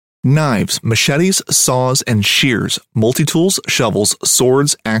Knives, machetes, saws, and shears, multi-tools, shovels,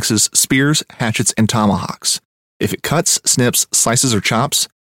 swords, axes, spears, hatchets, and tomahawks. If it cuts, snips, slices, or chops,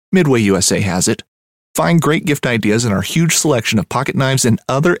 Midway USA has it. Find great gift ideas in our huge selection of pocket knives and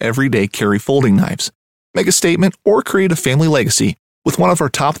other everyday carry folding knives. Make a statement or create a family legacy with one of our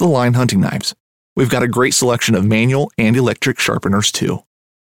top-of-the-line hunting knives. We've got a great selection of manual and electric sharpeners too.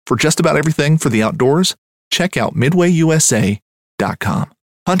 For just about everything for the outdoors, check out midwayusa.com.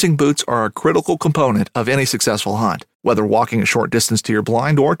 Hunting boots are a critical component of any successful hunt. Whether walking a short distance to your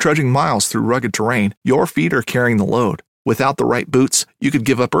blind or trudging miles through rugged terrain, your feet are carrying the load. Without the right boots, you could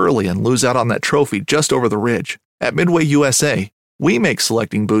give up early and lose out on that trophy just over the ridge. At Midway USA, we make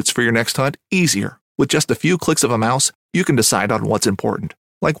selecting boots for your next hunt easier. With just a few clicks of a mouse, you can decide on what's important,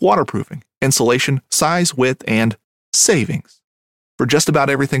 like waterproofing, insulation, size, width, and savings. For just about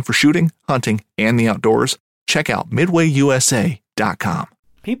everything for shooting, hunting, and the outdoors, check out midwayusa.com.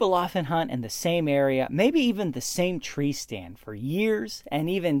 People often hunt in the same area, maybe even the same tree stand for years and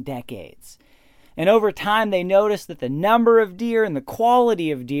even decades. And over time, they notice that the number of deer and the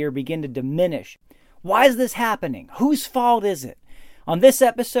quality of deer begin to diminish. Why is this happening? Whose fault is it? On this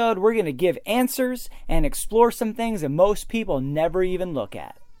episode, we're going to give answers and explore some things that most people never even look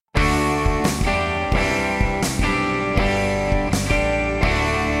at.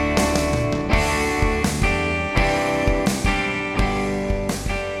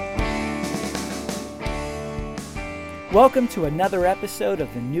 Welcome to another episode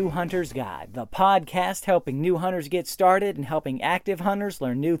of the New Hunter's Guide, the podcast helping new hunters get started and helping active hunters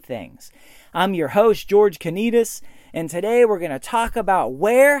learn new things. I'm your host, George Canitas, and today we're going to talk about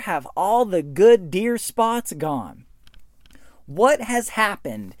where have all the good deer spots gone? What has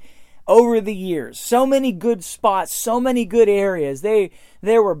happened over the years? So many good spots, so many good areas. There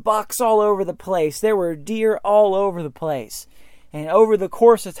were bucks all over the place. There were deer all over the place. And over the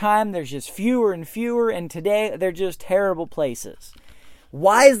course of time, there's just fewer and fewer, and today they're just terrible places.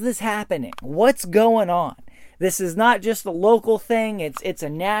 Why is this happening? What's going on? This is not just a local thing. It's a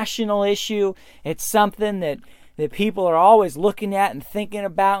national issue. It's something that people are always looking at and thinking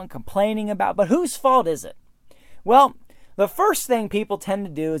about and complaining about. But whose fault is it? Well, the first thing people tend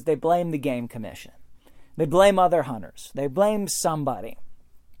to do is they blame the Game Commission. They blame other hunters. They blame somebody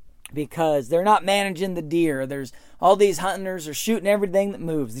because they're not managing the deer. There's all these hunters are shooting everything that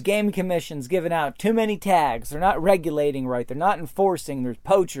moves. The Game Commission's giving out too many tags. They're not regulating right. They're not enforcing. There's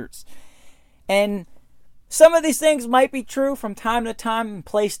poachers. And some of these things might be true from time to time and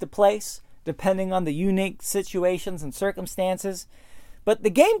place to place, depending on the unique situations and circumstances. But the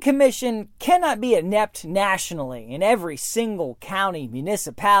Game Commission cannot be inept nationally in every single county,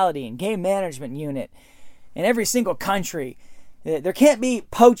 municipality, and game management unit in every single country. There can't be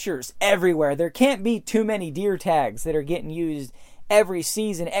poachers everywhere. There can't be too many deer tags that are getting used every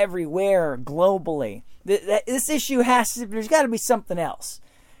season, everywhere, globally. This issue there's got to be something else.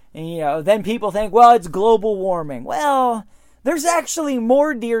 And, then people think, well, it's global warming. Well, there's actually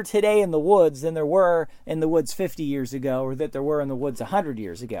more deer today in the woods than there were in the woods 50 years ago or that there were in the woods 100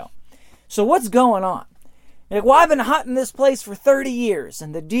 years ago. So what's going on? Like, well, I've been hunting this place for 30 years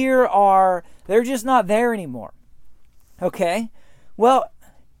and the deer they're just not there anymore. Okay, well,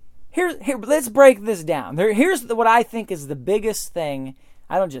 here. Let's break this down. Here's what I think is the biggest thing.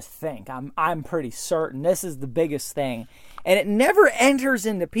 I don't just think. I'm pretty certain this is the biggest thing, and it never enters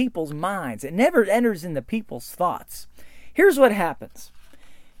into people's minds. It never enters into people's thoughts. Here's what happens: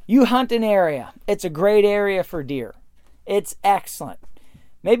 you hunt an area. It's a great area for deer. It's excellent.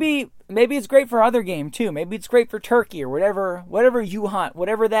 Maybe it's great for other game too. Maybe it's great for turkey or whatever you hunt.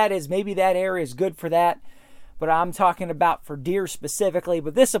 Whatever that is, maybe that area is good for that. But I'm talking about for deer specifically,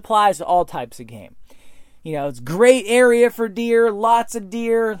 but this applies to all types of game. It's a great area for deer, lots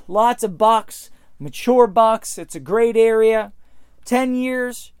of bucks, mature bucks. It's a great area. 10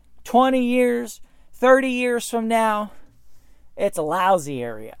 years, 20 years, 30 years from now, it's a lousy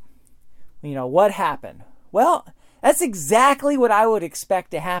area. What happened? Well, that's exactly what I would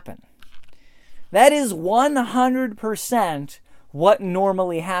expect to happen. That is 100% what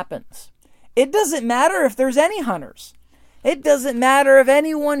normally happens. It doesn't matter if there's any hunters. It doesn't matter if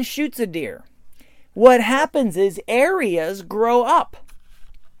anyone shoots a deer. What happens is areas grow up.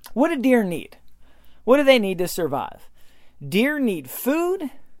 What do deer need? What do they need to survive? Deer need food.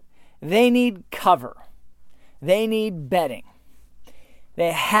 They need cover. They need bedding.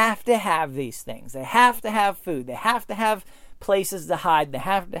 They have to have these things. They have to have food. They have to have places to hide. They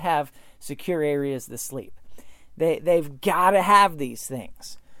have to have secure areas to sleep. They've got to have these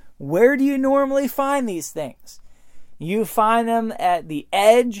things. Where do you normally find these things? You find them at the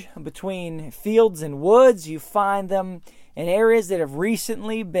edge between fields and woods. You find them in areas that have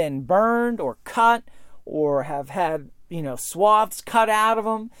recently been burned or cut or have had, swaths cut out of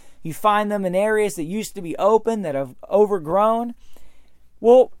them. You find them in areas that used to be open that have overgrown.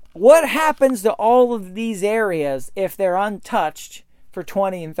 Well, what happens to all of these areas if they're untouched for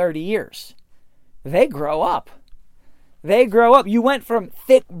 20 and 30 years? They grow up. They grow up. You went from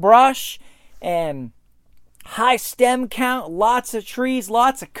thick brush and high stem count, lots of trees,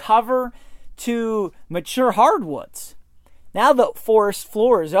 lots of cover, to mature hardwoods. Now the forest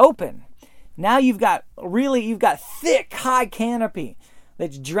floor is open. Now you've got thick, high canopy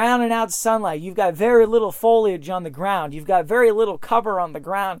that's drowning out sunlight. You've got very little foliage on the ground. You've got very little cover on the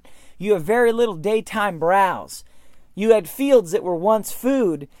ground. You have very little daytime browse. You had fields that were once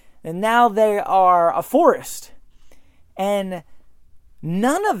food, and now they are a forest. And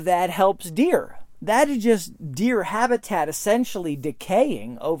none of that helps deer. That is just deer habitat essentially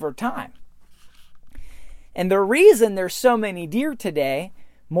decaying over time. And the reason there's so many deer today,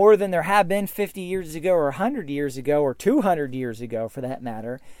 more than there have been 50 years ago or 100 years ago or 200 years ago for that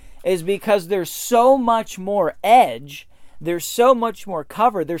matter, is because there's so much more edge, there's so much more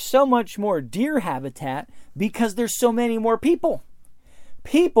cover, there's so much more deer habitat because there's so many more people.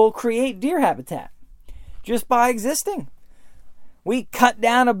 People create deer habitat just by existing. We cut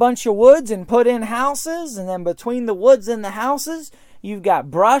down a bunch of woods and put in houses, and then between the woods and the houses, you've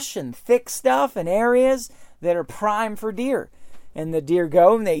got brush and thick stuff and areas that are prime for deer. And the deer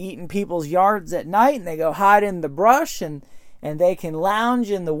go and they eat in people's yards at night, and they go hide in the brush, and they can lounge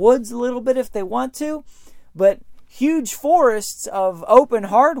in the woods a little bit if they want to. But huge forests of open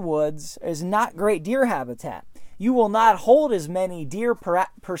hardwoods is not great deer habitat. You will not hold as many deer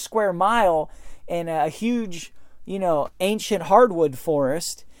per square mile in a huge, ancient hardwood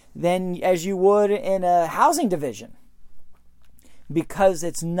forest than as you would in a housing division. Because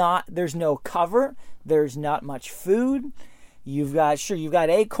there's no cover, there's not much food. You've got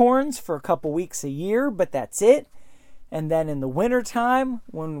acorns for a couple weeks a year, but that's it. And then in the wintertime,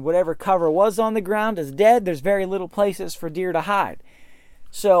 when whatever cover was on the ground is dead, there's very little places for deer to hide.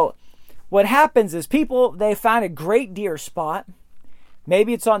 So what happens is they find a great deer spot.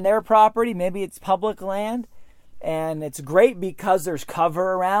 Maybe it's on their property, maybe it's public land. And it's great because there's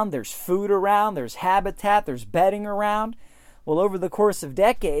cover around, there's food around, there's habitat, there's bedding around. Well, over the course of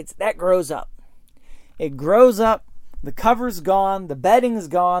decades, that grows up. It grows up. The cover's gone, the bedding's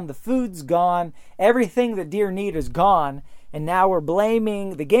gone, the food's gone, everything that deer need is gone, and now we're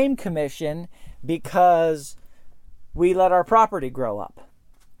blaming the Game Commission because we let our property grow up.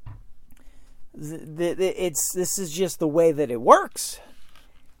 This is just the way that it works.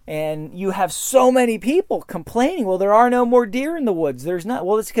 And you have so many people complaining, well, there are no more deer in the woods. There's not.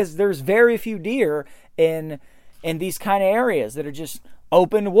 Well, it's because there's very few deer in these kind of areas that are just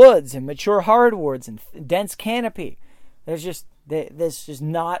open woods and mature hardwoods and dense canopy. There's just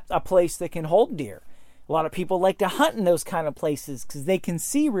not a place that can hold deer. A lot of people like to hunt in those kind of places because they can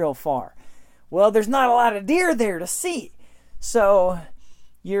see real far. Well, there's not a lot of deer there to see, so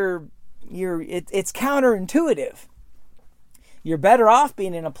it's counterintuitive. You're better off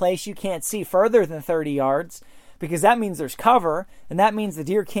being in a place you can't see further than 30 yards because that means there's cover, and that means the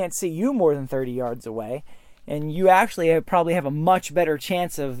deer can't see you more than 30 yards away, and you actually probably have a much better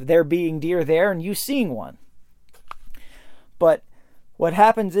chance of there being deer there and you seeing one. But what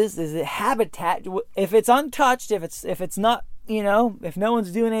happens is that habitat, if it's untouched, if it's not, if no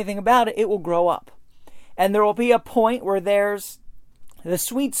one's doing anything about it, it will grow up. And there will be a point where there's the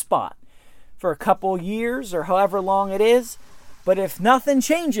sweet spot for a couple years or however long it is. But if nothing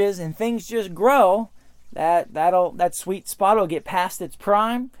changes and things just grow, that sweet spot will get past its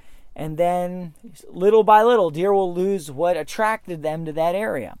prime, and then little by little deer will lose what attracted them to that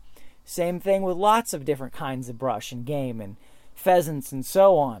area. Same thing with lots of different kinds of brush and game and pheasants and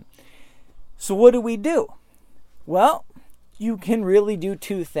so on. So what do? Well, you can really do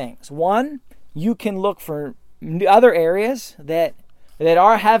two things. One, you can look for other areas that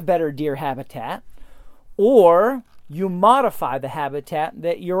have better deer habitat, or you modify the habitat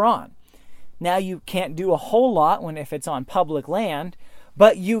that you're on. Now, you can't do a whole lot if it's on public land,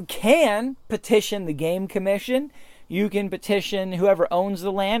 but you can petition the Game Commission. You can petition whoever owns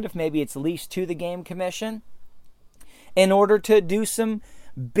the land, if maybe it's leased to the Game Commission, in order to do some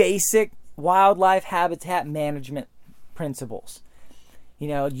basic wildlife habitat management principles.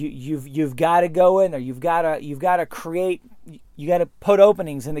 You've got to go in there. You've got to create. You got to put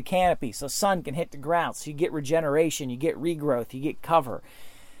openings in the canopy so sun can hit the ground. So you get regeneration, you get regrowth, you get cover.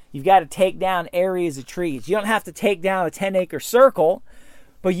 You've got to take down areas of trees. You don't have to take down a 10-acre circle,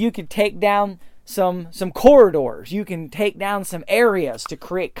 but you could take down some corridors. You can take down some areas to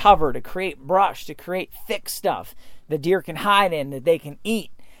create cover, to create brush, to create thick stuff that deer can hide in, that they can eat,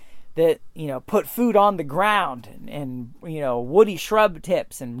 that, put food on the ground, and woody shrub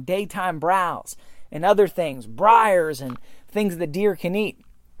tips and daytime browse and other things, briars and things that deer can eat.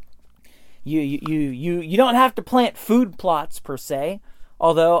 You don't have to plant food plots per se,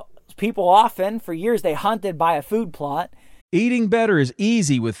 although people often, for years, they hunted by a food plot. Eating better is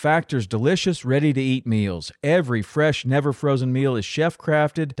easy with Factor's delicious, ready-to-eat meals. Every fresh, never-frozen meal is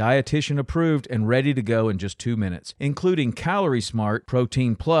chef-crafted, dietitian-approved, and ready to go in just 2 minutes, including Calorie Smart,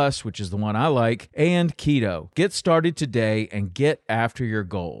 Protein Plus, which is the one I like, and Keto. Get started today and get after your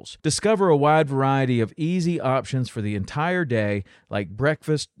goals. Discover a wide variety of easy options for the entire day, like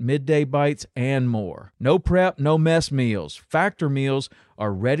breakfast, midday bites, and more. No prep, no mess meals. Factor meals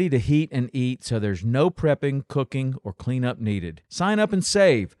are ready to heat and eat, so there's no prepping, cooking, or cleanup needed. Sign up and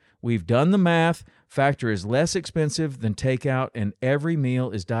save. We've done the math. Factor is less expensive than takeout, and every meal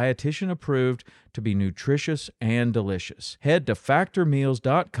is dietitian approved to be nutritious and delicious. Head to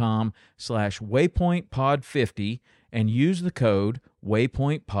factormeals.com/waypointpod50 and use the code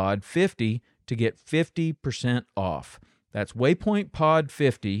waypointpod50 to get 50% off. That's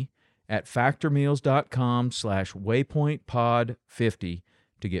waypointpod50 at factormeals.com/waypointpod50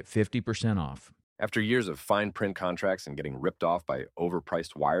 to get 50% off. After years of fine print contracts and getting ripped off by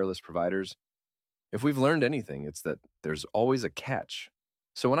overpriced wireless providers, if we've learned anything, it's that there's always a catch.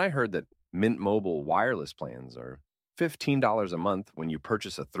 So when I heard that Mint Mobile wireless plans are $15 a month when you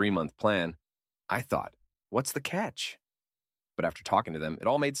purchase a 3-month plan, I thought, what's the catch? But after talking to them, it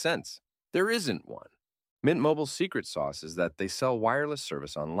all made sense. There isn't one. Mint Mobile's secret sauce is that they sell wireless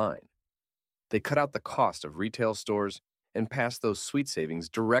service online. They cut out the cost of retail stores and pass those sweet savings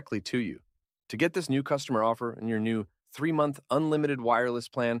directly to you. To get this new customer offer and your new 3-month unlimited wireless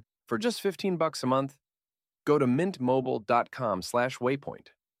plan for just $15 a month, go to mintmobile.com/waypoint.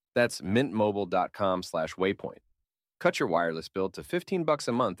 That's mintmobile.com/waypoint. Cut your wireless bill to $15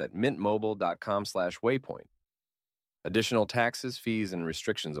 a month at mintmobile.com/waypoint. Additional taxes, fees, and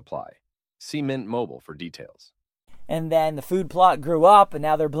restrictions apply. See Mint Mobile for details. And then the food plot grew up, and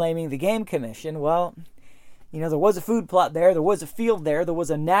now they're blaming the Game Commission. Well, there was a food plot there was a field there was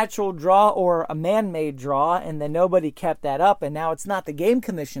a natural draw or a man-made draw, and then nobody kept that up, and now it's not the Game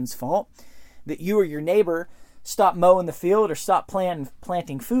Commission's fault that you or your neighbor stopped mowing the field or stopped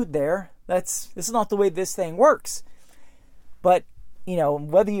planting food there. This is not the way this thing works. But,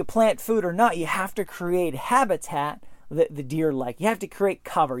 whether you plant food or not, you have to create habitat that the deer like. You have to create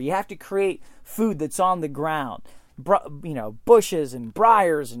cover. You have to create food that's on the ground. Bushes and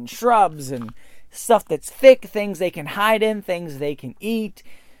briars and shrubs and stuff that's thick, things they can hide in, things they can eat.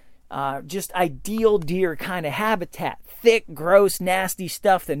 Just ideal deer kind of habitat. Thick, gross, nasty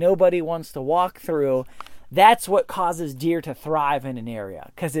stuff that nobody wants to walk through. That's what causes deer to thrive in an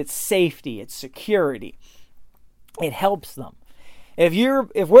area, because it's safety, it's security. It helps them.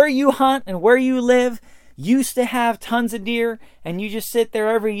 If where you hunt and where you live used to have tons of deer, and you just sit there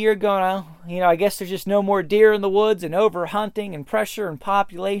every year going, I guess there's just no more deer in the woods, and overhunting and pressure and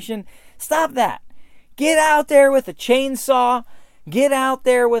population. Stop that. Get out there with a chainsaw. Get out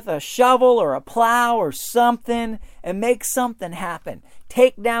there with a shovel or a plow or something and make something happen.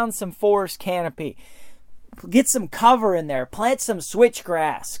 Take down some forest canopy. Get some cover in there. Plant some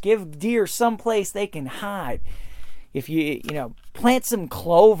switchgrass. Give deer some place they can hide. If you plant some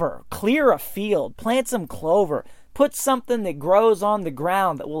clover. Clear a field. Plant some clover. Put something that grows on the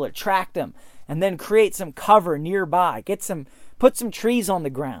ground that will attract them, and then create some cover nearby. Put some trees on the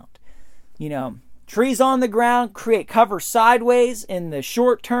ground. Trees on the ground create cover sideways in the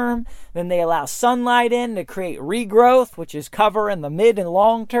short term. Then they allow sunlight in to create regrowth, which is cover in the mid and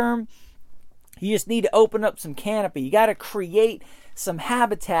long term. You just need to open up some canopy. You got to create some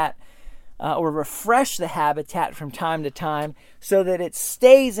habitat or refresh the habitat from time to time so that it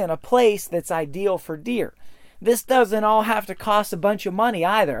stays in a place that's ideal for deer. This doesn't all have to cost a bunch of money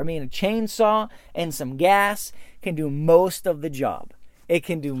either. A chainsaw and some gas can do most of the job. It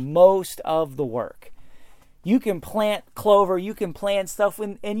can do most of the work. You can plant clover, you can plant stuff,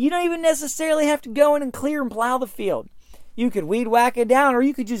 and you don't even necessarily have to go in and clear and plow the field. You could weed whack it down, or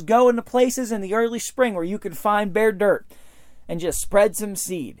you could just go into places in the early spring where you can find bare dirt and just spread some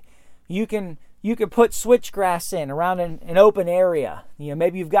seed. You can put switchgrass in around an open area.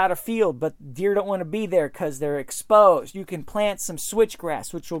 Maybe you've got a field, but deer don't want to be there because they're exposed. You can plant some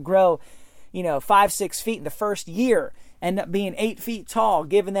switchgrass, which will grow, 5-6 feet in the first year, end up being 8 feet tall,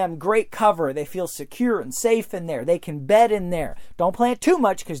 giving them great cover. They feel secure and safe in there. They can bed in there. Don't plant too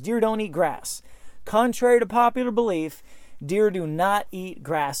much because deer don't eat grass. Contrary to popular belief, deer do not eat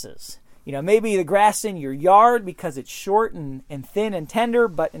grasses. Maybe the grass in your yard because it's short and thin and tender,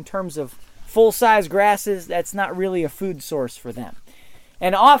 but in terms of full-size grasses, that's not really a food source for them.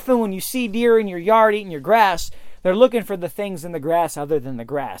 And often when you see deer in your yard eating your grass, they're looking for the things in the grass other than the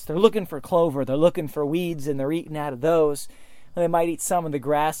grass. They're looking for clover. They're looking for weeds, and they're eating out of those. They might eat some of the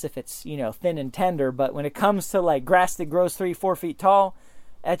grass if it's, thin and tender, but when it comes to like grass that grows 3-4 feet tall,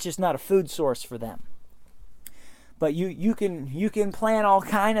 that's just not a food source for them. But you can plant all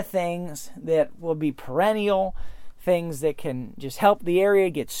kind of things that will be perennial, things that can just help the area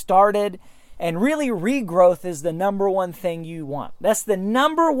get started. And really, regrowth is the number one thing you want. That's the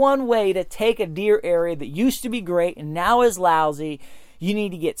number one way to take a deer area that used to be great and now is lousy. You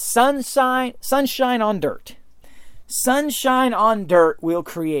need to get sunshine on dirt. Sunshine on dirt will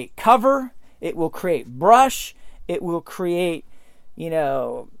create cover. It will create brush. It will create,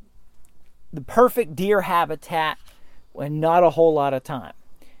 the perfect deer habitat in not a whole lot of time.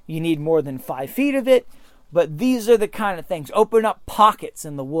 You need more than 5 feet of it. But these are the kind of things. Open up pockets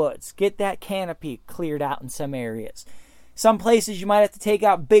in the woods. Get that canopy cleared out in some areas. Some places you might have to take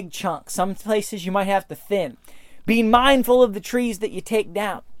out big chunks. Some places you might have to thin. Be mindful of the trees that you take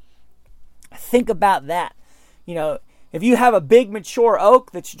down. Think about that. If you have a big mature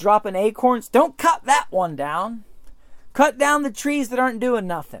oak that's dropping acorns, don't cut that one down. Cut down the trees that aren't doing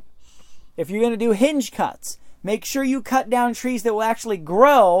nothing. If you're going to do hinge cuts, make sure you cut down trees that will actually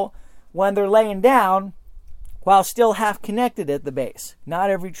grow when they're laying down, while still half connected at the base.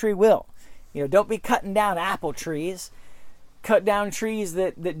 Not every tree will. Don't be cutting down apple trees. Cut down trees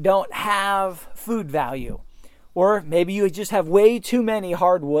that don't have food value. Or maybe you just have way too many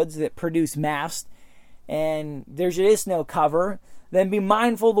hardwoods that produce mast and there is no cover. Then be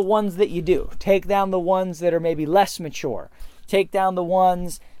mindful of the ones that you do. Take down the ones that are maybe less mature. Take down the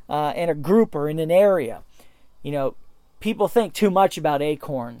ones in a group or in an area. People think too much about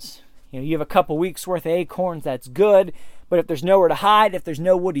acorns. You have a couple weeks worth of acorns, that's good. But if there's nowhere to hide, if there's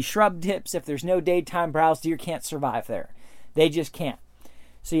no woody shrub tips, if there's no daytime browse, deer can't survive there. They just can't.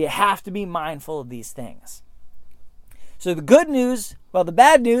 So you have to be mindful of these things. So the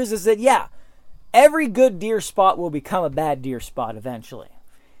bad news is that, every good deer spot will become a bad deer spot eventually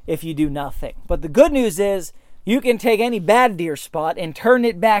if you do nothing. But the good news is you can take any bad deer spot and turn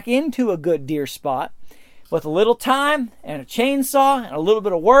it back into a good deer spot with a little time and a chainsaw and a little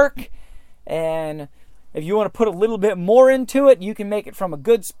bit of work. And if you want to put a little bit more into it, you can make it from a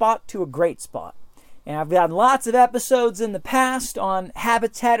good spot to a great spot. And I've done lots of episodes in the past on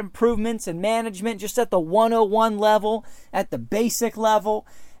habitat improvements and management, just at the 101 level, at the basic level.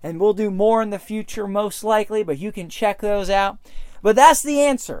 And we'll do more in the future, most likely, but you can check those out. But that's the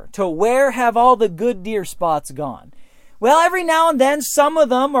answer to where have all the good deer spots gone. Well, every now and then, some of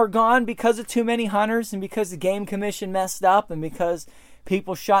them are gone because of too many hunters and because the Game Commission messed up and because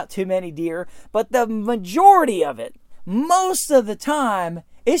people shot too many deer. But the majority of it, most of the time,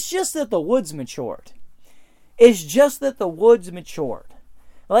 it's just that the woods matured. It's just that the woods matured.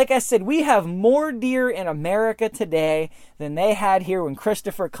 Like I said, we have more deer in America today than they had here when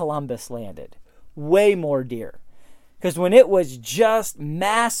Christopher Columbus landed. Way more deer. Because when it was just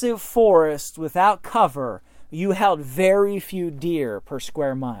massive forests without cover, you held very few deer per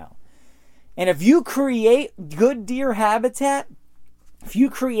square mile. And if you create good deer habitat, if you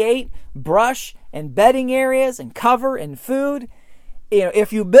create brush and bedding areas and cover and food,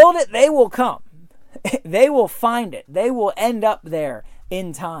 if you build it, they will come. They will find it. They will end up there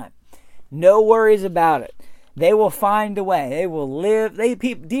in time. No worries about it. They will find a way. They will live.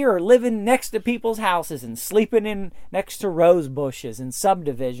 Deer are living next to people's houses and sleeping in next to rose bushes and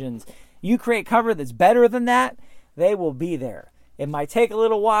subdivisions. You create cover that's better than that, they will be there. It might take a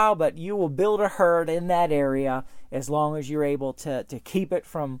little while, but you will build a herd in that area as long as you're able to keep it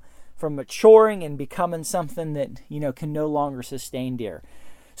from maturing and becoming something that can no longer sustain deer.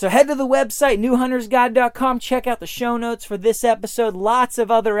 So head to the website, newhuntersguide.com. Check out the show notes for this episode. Lots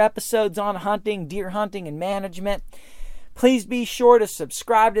of other episodes on hunting, deer hunting, and management. Please be sure to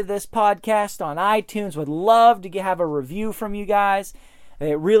subscribe to this podcast on iTunes. Would love to have a review from you guys.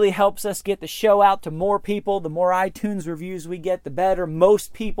 It really helps us get the show out to more people. The more iTunes reviews we get, the better.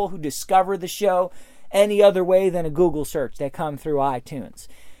 Most people who discover the show any other way than a Google search, they come through iTunes.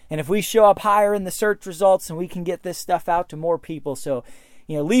 And if we show up higher in the search results, and we can get this stuff out to more people. So,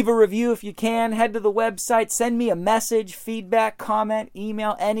 leave a review if you can. Head to the website. Send me a message, feedback, comment,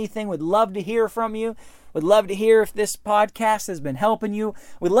 email, anything. Would love to hear from you. Would love to hear if this podcast has been helping you.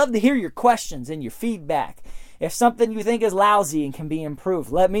 Would love to hear your questions and your feedback. If something you think is lousy and can be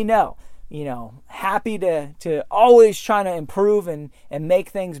improved, let me know. Happy to always try to improve and make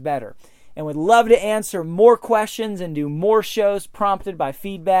things better. And would love to answer more questions and do more shows prompted by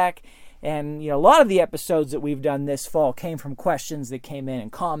feedback. And, a lot of the episodes that we've done this fall came from questions that came in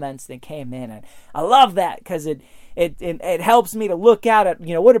and comments that came in. And I love that because it helps me to look out at,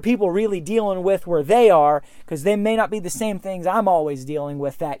 what are people really dealing with where they are, because they may not be the same things I'm always dealing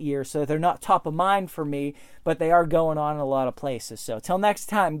with that year. So they're not top of mind for me, but they are going on in a lot of places. So till next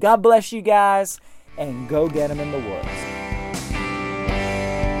time, God bless you guys, and go get them in the woods.